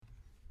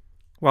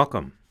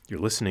Welcome. You're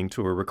listening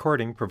to a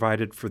recording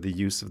provided for the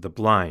use of the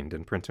blind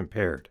and print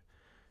impaired.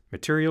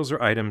 Materials or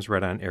items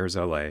read on Airs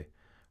LA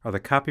are the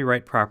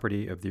copyright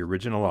property of the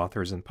original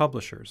authors and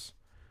publishers.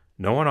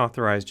 No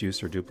unauthorized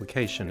use or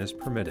duplication is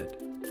permitted.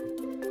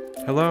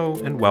 Hello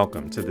and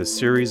welcome to this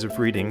series of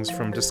readings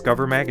from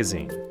Discover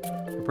Magazine,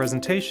 a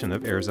presentation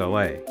of Airs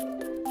LA.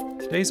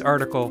 Today's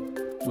article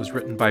was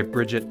written by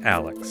Bridget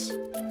Alex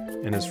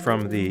and is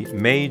from the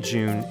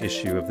May-June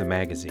issue of the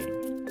magazine.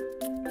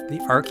 The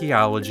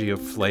Archeology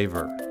of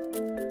Flavor.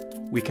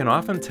 We can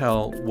often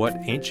tell what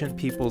ancient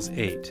peoples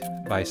ate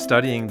by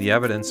studying the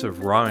evidence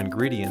of raw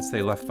ingredients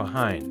they left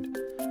behind,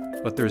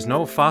 but there's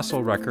no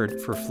fossil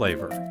record for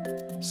flavor.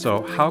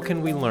 So how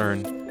can we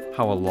learn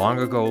how a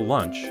long-ago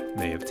lunch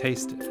may have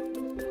tasted?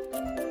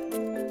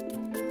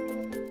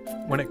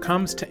 When it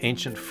comes to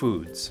ancient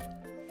foods,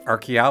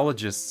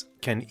 archaeologists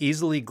can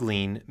easily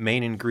glean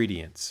main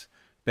ingredients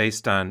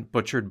based on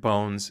butchered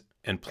bones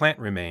and plant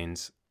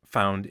remains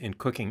found in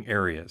cooking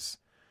areas.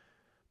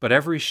 But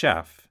every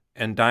chef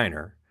and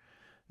diner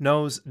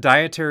knows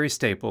dietary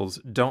staples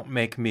don't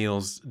make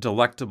meals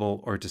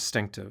delectable or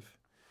distinctive.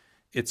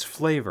 It's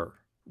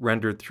flavor,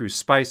 rendered through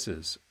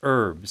spices,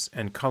 herbs,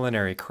 and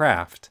culinary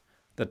craft,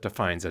 that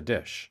defines a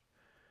dish.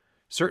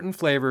 Certain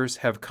flavors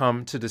have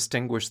come to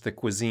distinguish the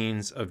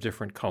cuisines of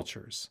different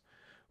cultures,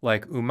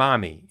 like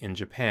umami in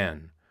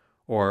Japan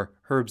or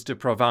herbes de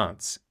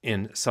Provence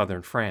in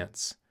southern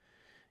France.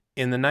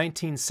 In the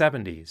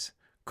 1970s,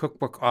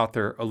 cookbook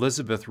author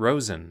Elizabeth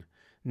Rosen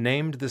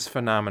named this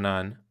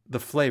phenomenon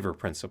the flavor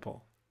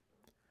principle.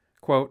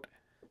 Quote,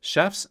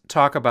 "Chefs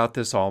talk about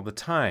this all the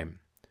time,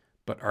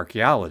 but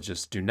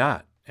archaeologists do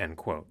not," end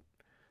quote,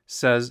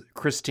 says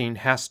Christine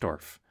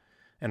Hastorf,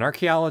 an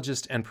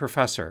archaeologist and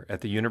professor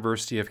at the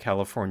University of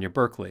California,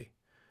 Berkeley,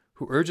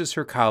 who urges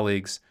her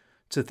colleagues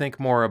to think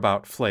more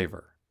about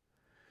flavor.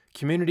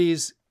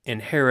 Communities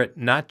inherit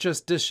not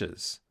just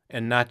dishes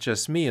and not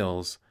just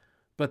meals,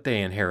 but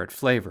they inherit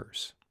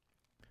flavors.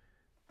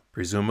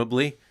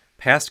 Presumably,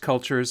 past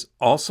cultures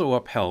also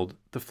upheld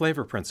the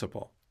flavor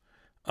principle.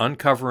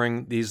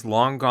 Uncovering these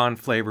long-gone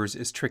flavors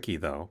is tricky,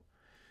 though.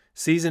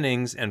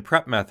 Seasonings and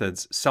prep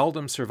methods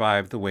seldom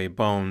survive the way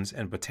bones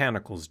and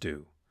botanicals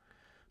do.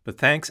 But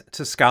thanks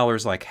to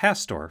scholars like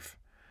Hastorf,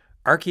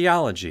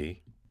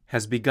 archaeology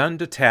has begun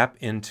to tap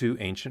into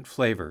ancient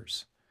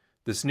flavors.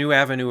 This new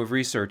avenue of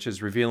research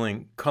is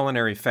revealing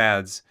culinary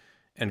fads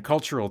and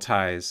cultural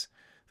ties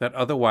that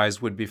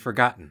otherwise would be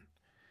forgotten,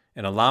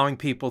 and allowing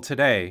people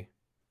today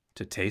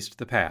to taste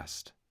the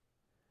past.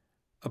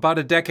 About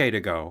a decade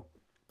ago,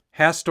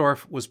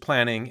 Hastorf was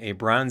planning a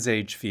Bronze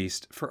Age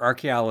feast for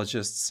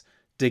archaeologists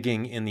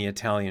digging in the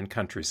Italian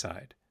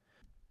countryside.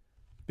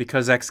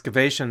 Because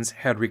excavations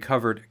had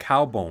recovered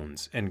cow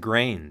bones and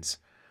grains,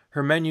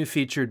 her menu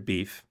featured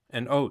beef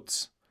and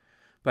oats.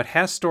 But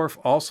Hastorf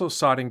also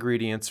sought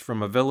ingredients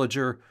from a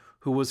villager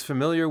who was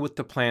familiar with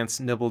the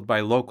plants nibbled by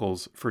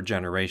locals for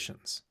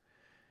generations.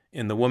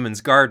 In the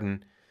woman's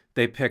garden,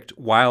 they picked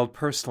wild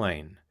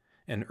purslane,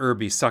 an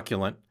herby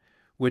succulent,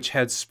 which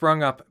had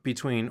sprung up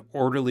between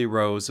orderly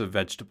rows of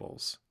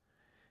vegetables.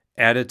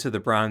 Added to the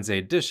Bronze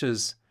Age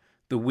dishes,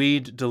 the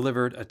weed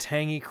delivered a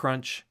tangy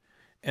crunch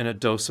and a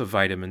dose of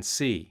vitamin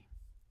C.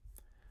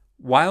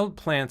 Wild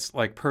plants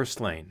like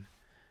purslane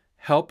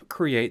help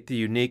create the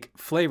unique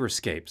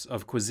flavorscapes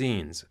of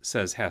cuisines,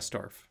 says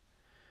Hastorf,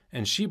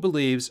 and she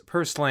believes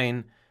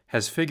purslane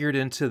has figured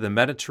into the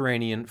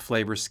Mediterranean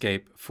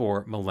flavorscape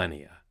for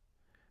millennia.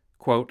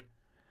 Quote,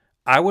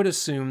 "I would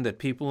assume that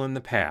people in the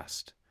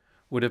past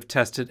would have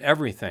tested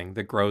everything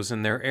that grows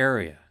in their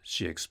area,"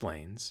 she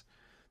explains.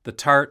 The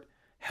tart,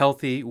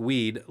 healthy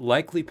weed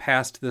likely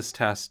passed this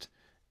test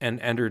and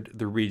entered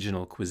the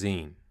regional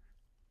cuisine.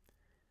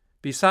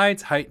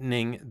 Besides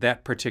heightening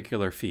that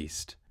particular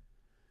feast,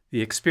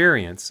 the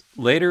experience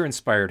later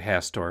inspired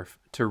Hastorf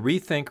to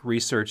rethink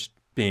research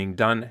being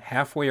done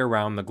halfway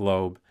around the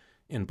globe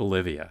in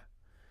Bolivia.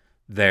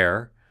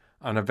 There,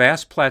 on a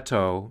vast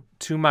plateau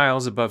 2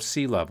 miles above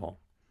sea level,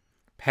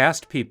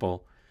 past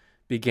people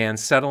began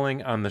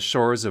settling on the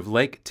shores of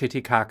Lake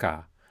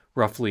Titicaca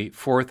roughly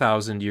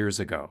 4,000 years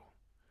ago.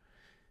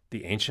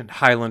 The ancient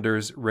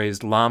highlanders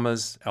raised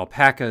llamas,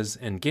 alpacas,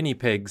 and guinea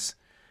pigs,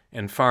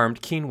 and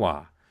farmed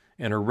quinoa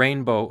and a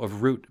rainbow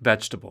of root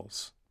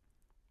vegetables.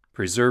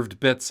 Preserved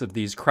bits of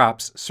these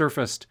crops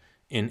surfaced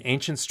in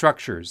ancient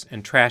structures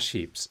and trash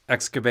heaps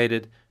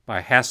excavated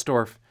by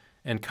Hastorf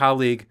and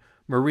colleague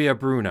Maria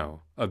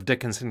Bruno of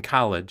Dickinson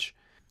College.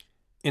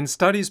 In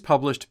studies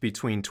published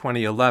between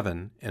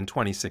 2011 and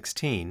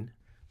 2016,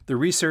 the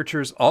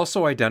researchers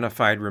also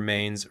identified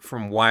remains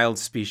from wild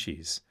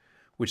species,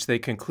 which they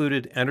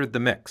concluded entered the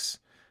mix,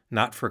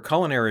 not for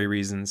culinary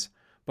reasons,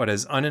 but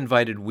as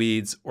uninvited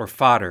weeds or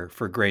fodder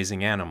for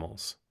grazing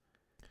animals.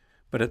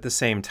 But at the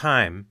same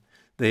time,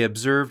 they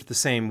observed the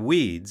same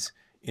weeds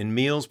in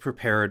meals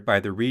prepared by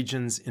the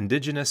region's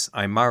indigenous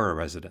Aymara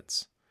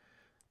residents.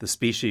 The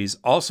species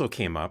also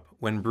came up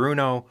when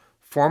Bruno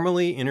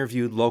formally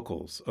interviewed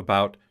locals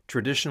about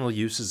traditional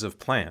uses of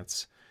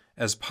plants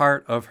as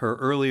part of her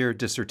earlier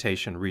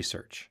dissertation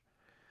research.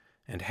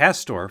 and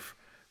Hastorf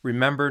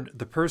remembered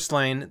the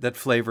purslane that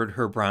flavored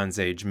her Bronze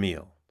Age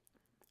meal.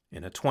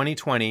 In a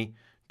 2020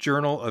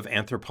 Journal of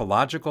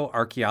Anthropological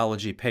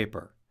Archaeology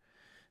paper,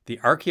 the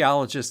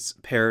archaeologists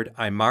paired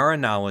Aymara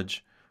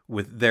knowledge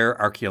with their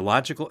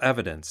archaeological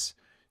evidence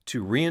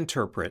to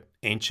reinterpret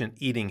ancient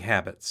eating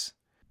habits.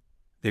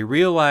 They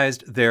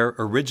realized their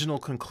original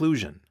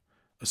conclusion,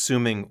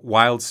 assuming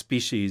wild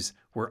species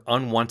were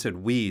unwanted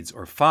weeds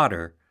or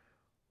fodder,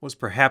 was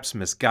perhaps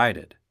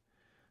misguided.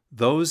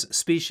 Those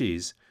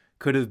species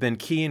could have been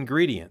key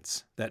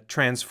ingredients that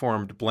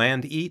transformed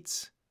bland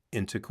eats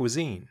into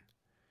cuisine.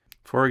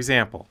 For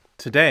example,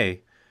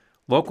 today,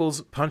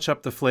 locals punch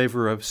up the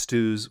flavor of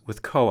stews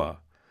with koa,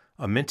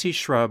 a minty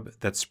shrub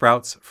that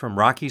sprouts from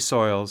rocky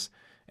soils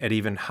at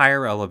even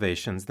higher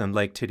elevations than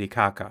Lake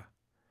Titicaca.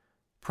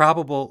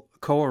 Probable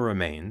koa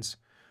remains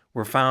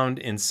were found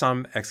in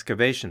some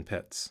excavation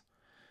pits,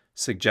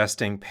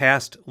 suggesting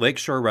past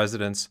lakeshore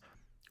residents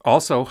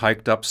also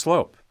hiked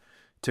upslope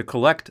to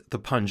collect the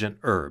pungent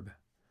herb.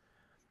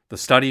 The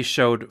study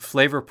showed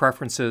flavor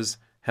preferences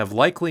have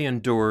likely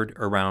endured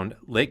around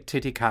Lake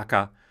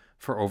Titicaca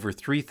for over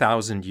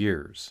 3,000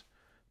 years,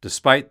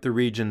 despite the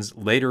region's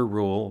later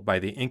rule by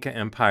the Inca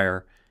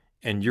Empire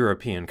and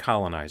European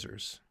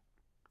colonizers.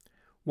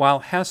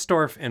 While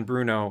Hastorf and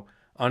Bruno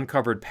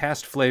uncovered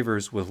past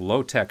flavors with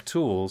low-tech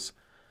tools,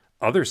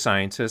 other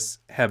scientists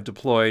have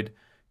deployed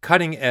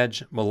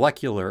cutting-edge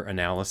molecular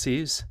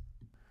analyses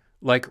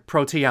like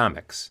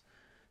proteomics.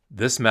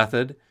 This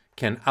method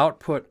can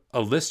output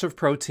a list of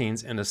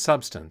proteins in a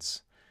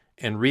substance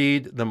and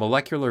read the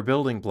molecular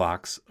building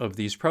blocks of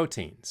these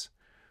proteins,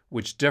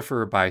 which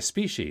differ by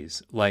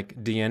species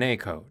like DNA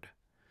code.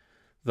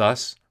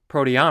 Thus,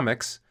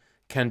 proteomics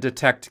can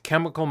detect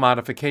chemical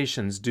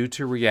modifications due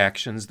to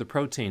reactions the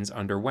proteins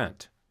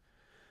underwent.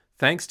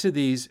 Thanks to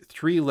these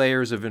 3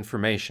 layers of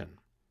information,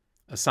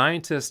 a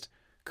scientist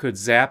could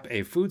zap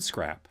a food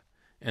scrap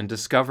and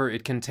discover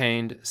it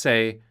contained,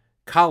 say,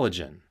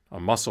 collagen, a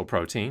muscle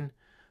protein,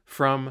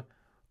 from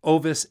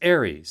Ovis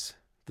aries,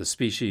 the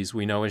species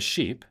we know as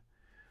sheep,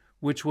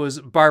 which was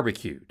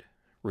barbecued,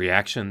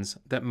 reactions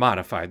that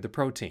modified the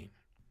protein.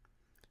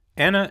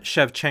 Anna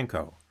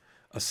Shevchenko,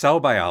 a cell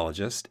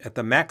biologist at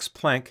the Max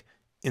Planck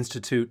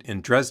Institute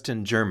in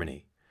Dresden,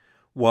 Germany,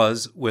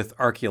 was, with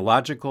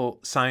archaeological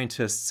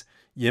scientists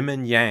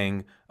Yimin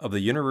Yang of the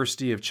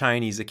University of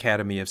Chinese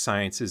Academy of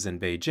Sciences in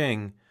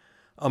Beijing,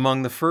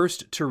 among the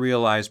first to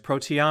realize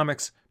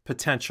proteomics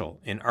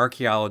potential in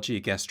archaeology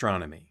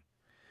gastronomy.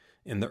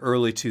 In the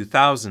early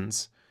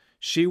 2000s,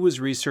 she was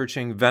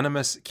researching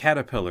venomous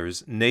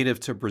caterpillars native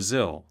to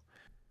Brazil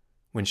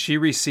when she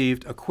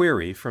received a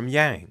query from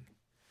Yang.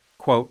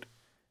 Quote,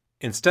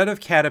 "Instead of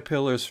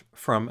caterpillars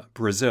from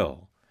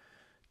Brazil,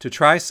 to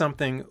try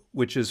something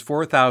which is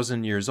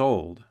 4,000 years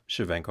old,"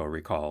 Shevchenko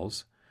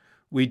recalls,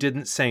 "we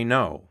didn't say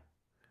no.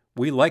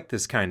 We like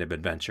this kind of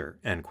adventure,"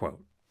 end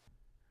quote.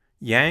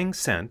 Yang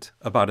sent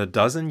about a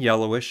dozen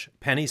yellowish,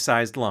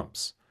 penny-sized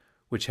lumps,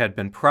 which had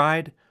been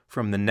pried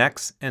from the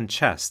necks and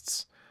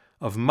chests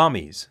of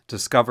mummies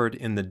discovered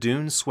in the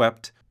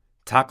dune-swept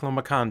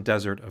Taklamakan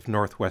Desert of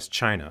northwest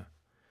China.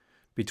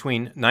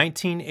 Between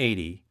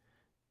 1980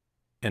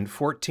 and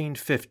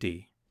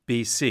 1450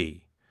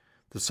 BC,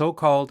 the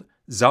so-called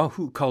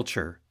Zhaohu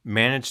culture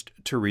managed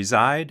to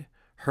reside,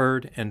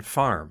 herd, and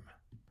farm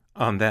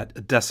on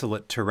that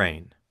desolate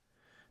terrain.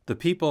 The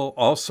people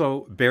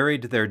also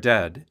buried their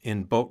dead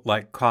in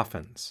boat-like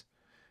coffins.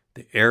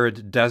 The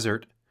arid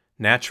desert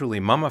naturally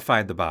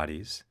mummified the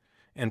bodies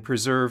and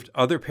preserved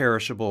other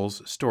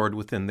perishables stored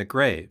within the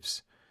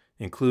graves,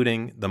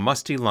 including the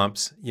musty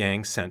lumps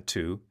Yang sent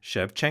to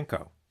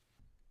Shevchenko.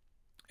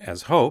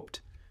 As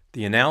hoped,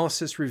 the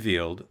analysis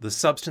revealed the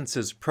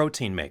substance's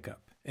protein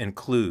makeup and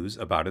clues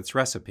about its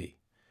recipe.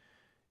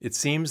 It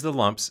seems the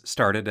lumps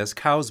started as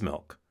cow's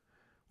milk,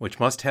 which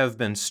must have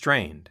been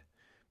strained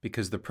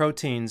because the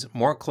proteins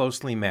more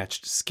closely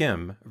matched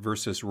skim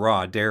versus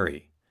raw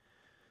dairy.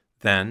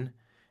 Then,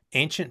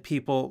 ancient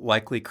people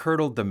likely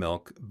curdled the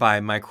milk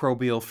by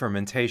microbial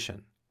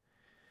fermentation.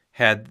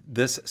 Had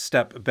this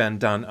step been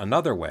done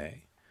another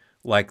way,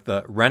 like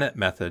the rennet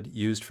method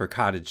used for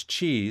cottage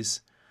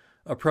cheese,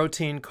 a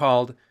protein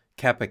called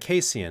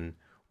capicacein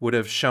would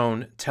have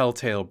shown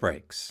telltale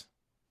breaks.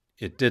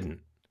 It didn't.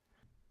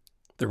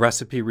 The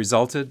recipe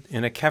resulted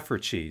in a kefir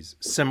cheese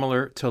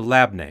similar to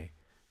labneh,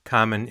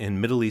 common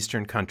in Middle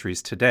Eastern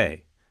countries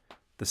today,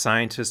 the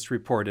scientists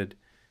reported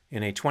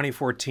in a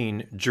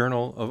 2014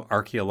 Journal of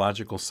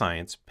Archaeological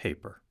Science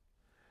paper.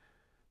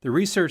 The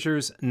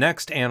researchers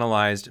next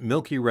analyzed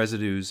milky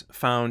residues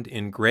found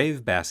in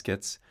grave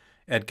baskets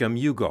at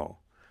Gamyugo,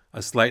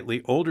 a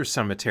slightly older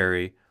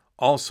cemetery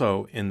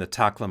also in the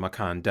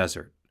Taklamakan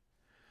Desert.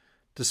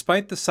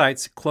 Despite the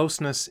site's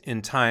closeness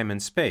in time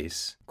and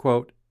space,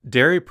 quote,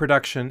 "Dairy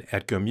production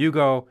at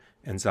Gamyugo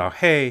and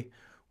Zhaohe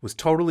was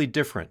totally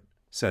different,"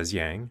 says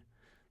Yang.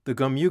 "The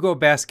Gamyugo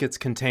baskets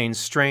contained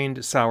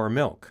strained sour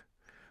milk,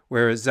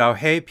 whereas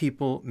Zhaohe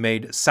people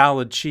made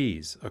solid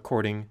cheese,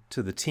 according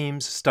to the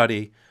team's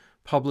study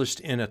published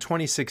in a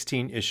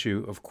 2016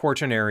 issue of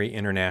Quaternary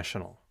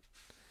International.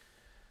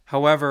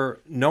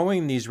 However,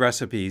 knowing these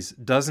recipes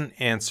doesn't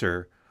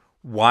answer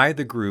why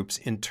the groups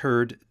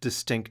interred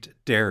distinct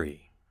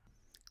dairy.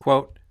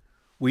 Quote,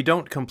 "We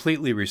don't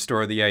completely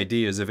restore the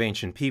ideas of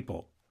ancient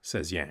people,"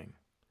 says Yang.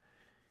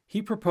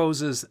 He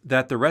proposes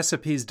that the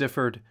recipes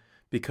differed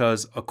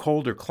because a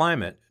colder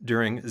climate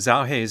during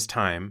Zhao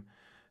time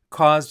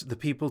caused the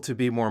people to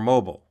be more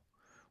mobile,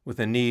 with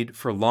a need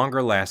for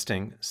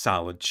longer-lasting,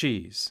 solid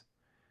cheese.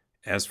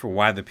 As for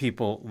why the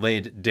people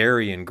laid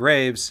dairy in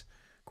graves,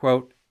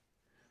 quote,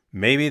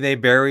 "Maybe they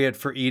bury it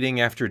for eating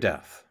after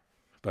death,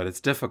 but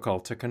it's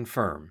difficult to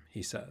confirm,"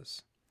 he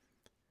says.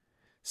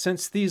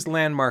 Since these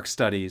landmark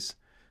studies,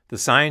 the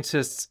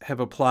scientists have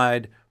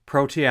applied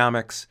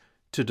proteomics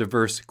to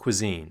diverse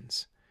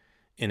cuisines.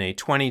 In a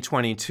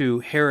 2022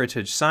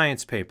 Heritage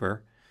Science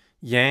paper,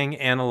 Yang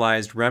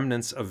analyzed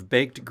remnants of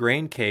baked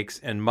grain cakes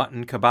and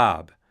mutton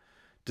kebab,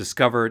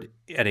 discovered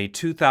at a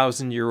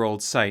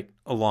 2,000-year-old site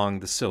along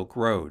the Silk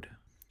Road.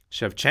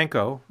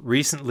 Shevchenko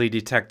recently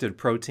detected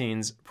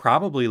proteins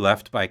probably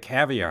left by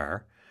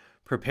caviar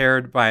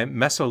prepared by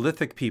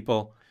Mesolithic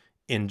people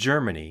in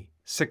Germany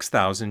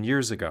 6,000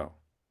 years ago.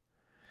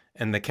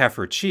 And the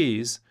Kefir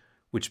cheese,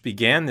 which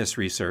began this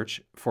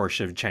research for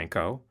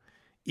Shevchenko,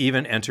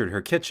 even entered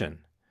her kitchen.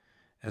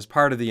 As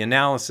part of the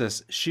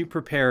analysis, she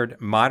prepared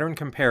modern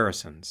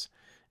comparisons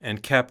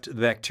and kept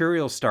the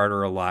bacterial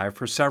starter alive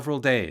for several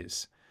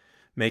days,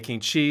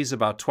 making cheese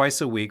about twice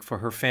a week for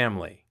her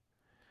family.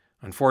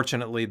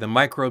 Unfortunately, the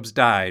microbes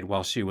died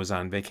while she was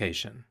on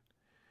vacation.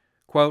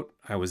 Quote,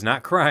 "I was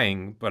not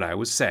crying, but I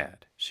was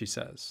sad," she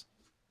says.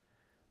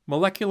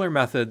 Molecular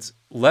methods,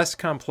 less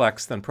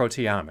complex than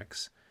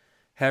proteomics,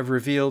 have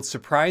revealed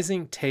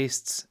surprising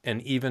tastes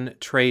and even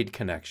trade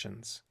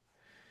connections.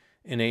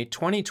 In a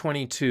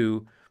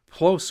 2022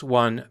 PLOS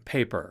One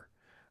paper,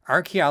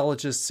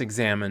 archaeologists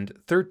examined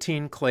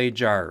 13 clay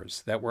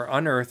jars that were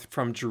unearthed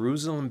from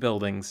Jerusalem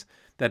buildings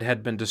that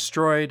had been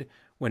destroyed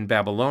when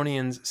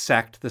Babylonians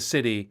sacked the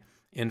city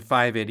in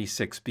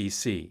 586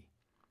 BC.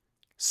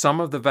 Some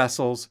of the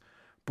vessels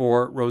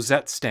bore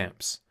rosette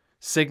stamps,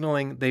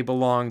 signaling they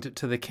belonged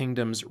to the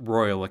kingdom's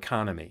royal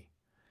economy.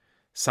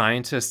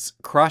 Scientists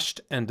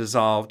crushed and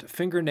dissolved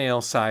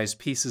fingernail-sized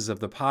pieces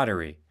of the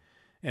pottery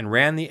and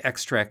ran the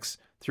extracts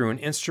through an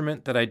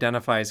instrument that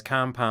identifies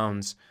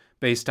compounds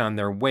based on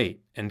their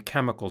weight and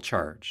chemical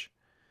charge.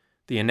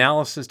 The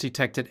analysis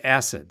detected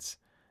acids,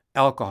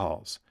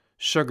 alcohols,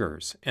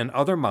 sugars, and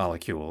other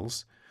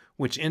molecules,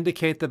 which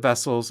indicate the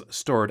vessels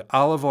stored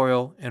olive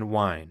oil and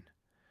wine.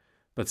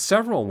 But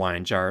several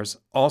wine jars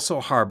also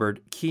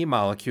harbored key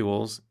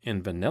molecules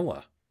in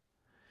vanilla.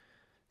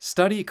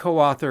 Study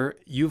co-author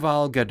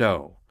Yuval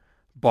Gadot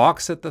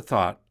balks at the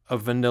thought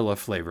of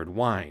vanilla-flavored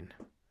wine.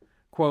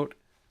 Quote,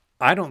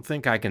 "I don't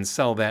think I can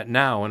sell that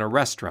now in a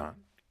restaurant,"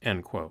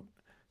 end quote,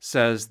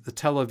 says the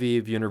Tel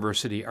Aviv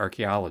University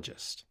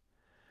archaeologist.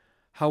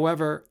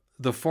 However,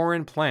 the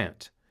foreign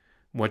plant,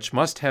 which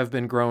must have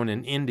been grown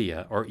in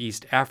India or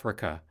East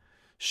Africa,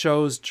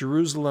 shows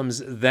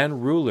Jerusalem's then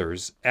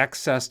rulers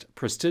accessed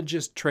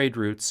prestigious trade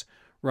routes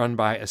run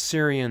by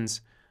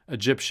Assyrians,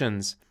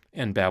 Egyptians,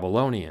 and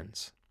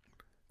Babylonians.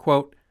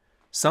 Quote,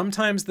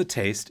 "Sometimes the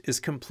taste is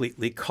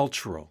completely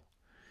cultural.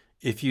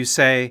 If you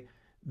say,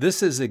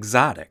 'This is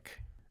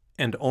exotic,'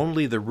 and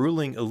only the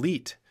ruling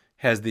elite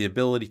has the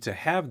ability to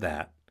have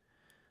that,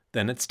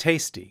 then it's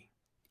tasty,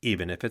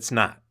 even if it's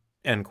not,"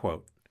 end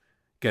quote,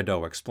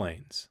 Gadot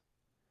explains.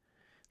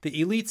 The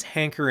elite's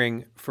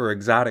hankering for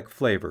exotic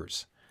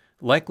flavors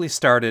likely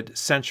started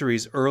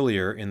centuries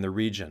earlier in the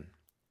region.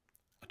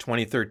 A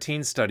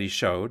 2013 study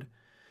showed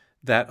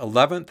that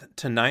 11th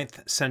to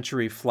 9th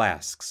century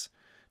flasks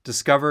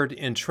discovered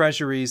in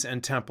treasuries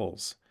and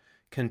temples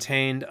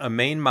contained a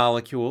main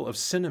molecule of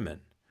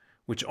cinnamon,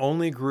 which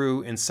only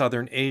grew in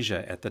southern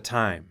Asia at the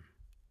time.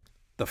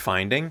 The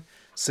finding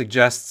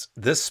suggests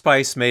this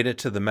spice made it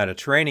to the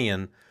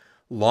Mediterranean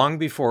long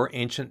before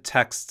ancient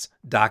texts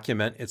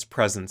document its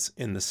presence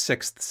in the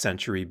 6th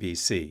century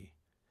BC.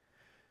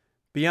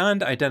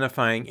 Beyond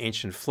identifying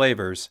ancient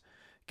flavors,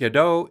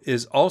 Gadot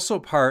is also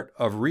part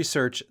of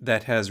research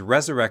that has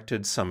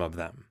resurrected some of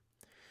them.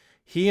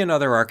 He and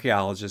other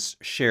archaeologists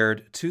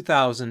shared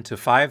 2,000 to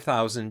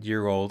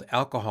 5,000-year-old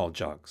alcohol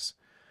jugs,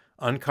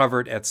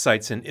 uncovered at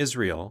sites in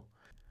Israel,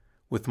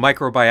 with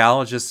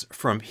microbiologists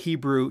from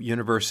Hebrew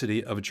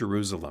University of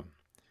Jerusalem.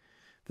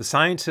 The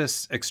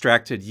scientists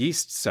extracted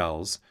yeast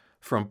cells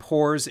from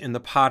pores in the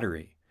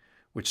pottery,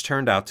 which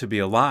turned out to be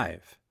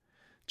alive.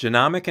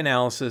 Genomic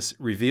analysis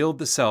revealed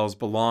the cells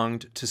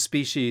belonged to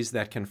species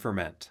that can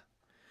ferment.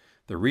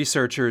 The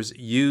researchers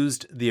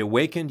used the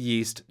awakened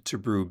yeast to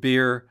brew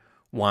beer,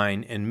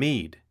 wine, and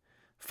mead,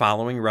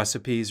 following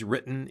recipes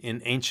written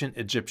in ancient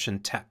Egyptian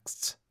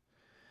texts.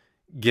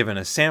 Given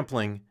a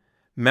sampling,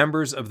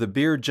 members of the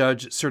Beer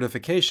Judge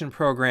Certification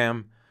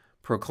Program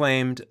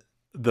proclaimed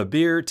the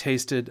beer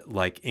tasted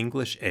like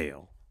English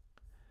ale.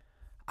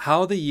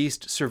 How the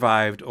yeast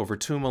survived over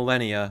 2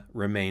 millennia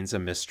remains a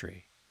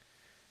mystery.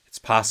 It's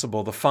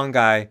possible the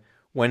fungi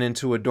went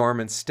into a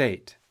dormant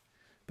state,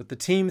 but the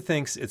team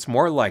thinks it's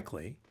more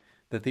likely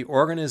that the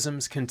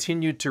organisms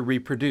continued to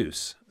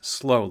reproduce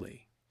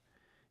slowly.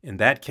 In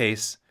that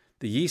case,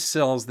 the yeast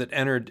cells that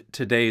entered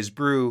today's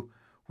brew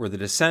were the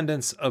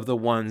descendants of the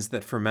ones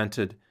that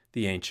fermented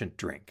the ancient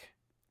drink.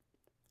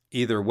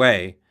 Either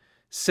way,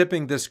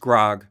 sipping this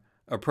grog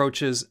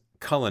approaches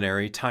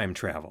culinary time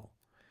travel.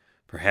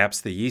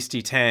 Perhaps the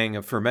yeasty tang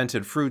of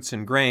fermented fruits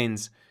and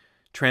grains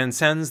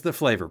transcends the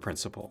flavor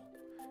principle,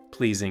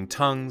 pleasing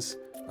tongues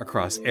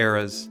across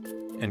eras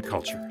and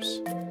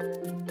cultures.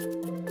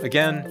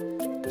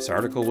 Again, this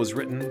article was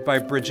written by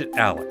Bridget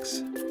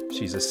Alex.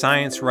 She's a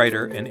science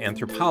writer and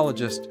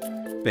anthropologist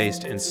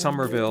based in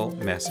Somerville,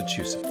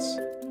 Massachusetts.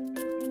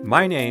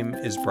 My name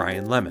is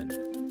Brian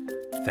Lemon.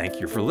 Thank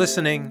you for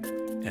listening,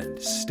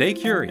 and stay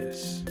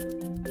curious.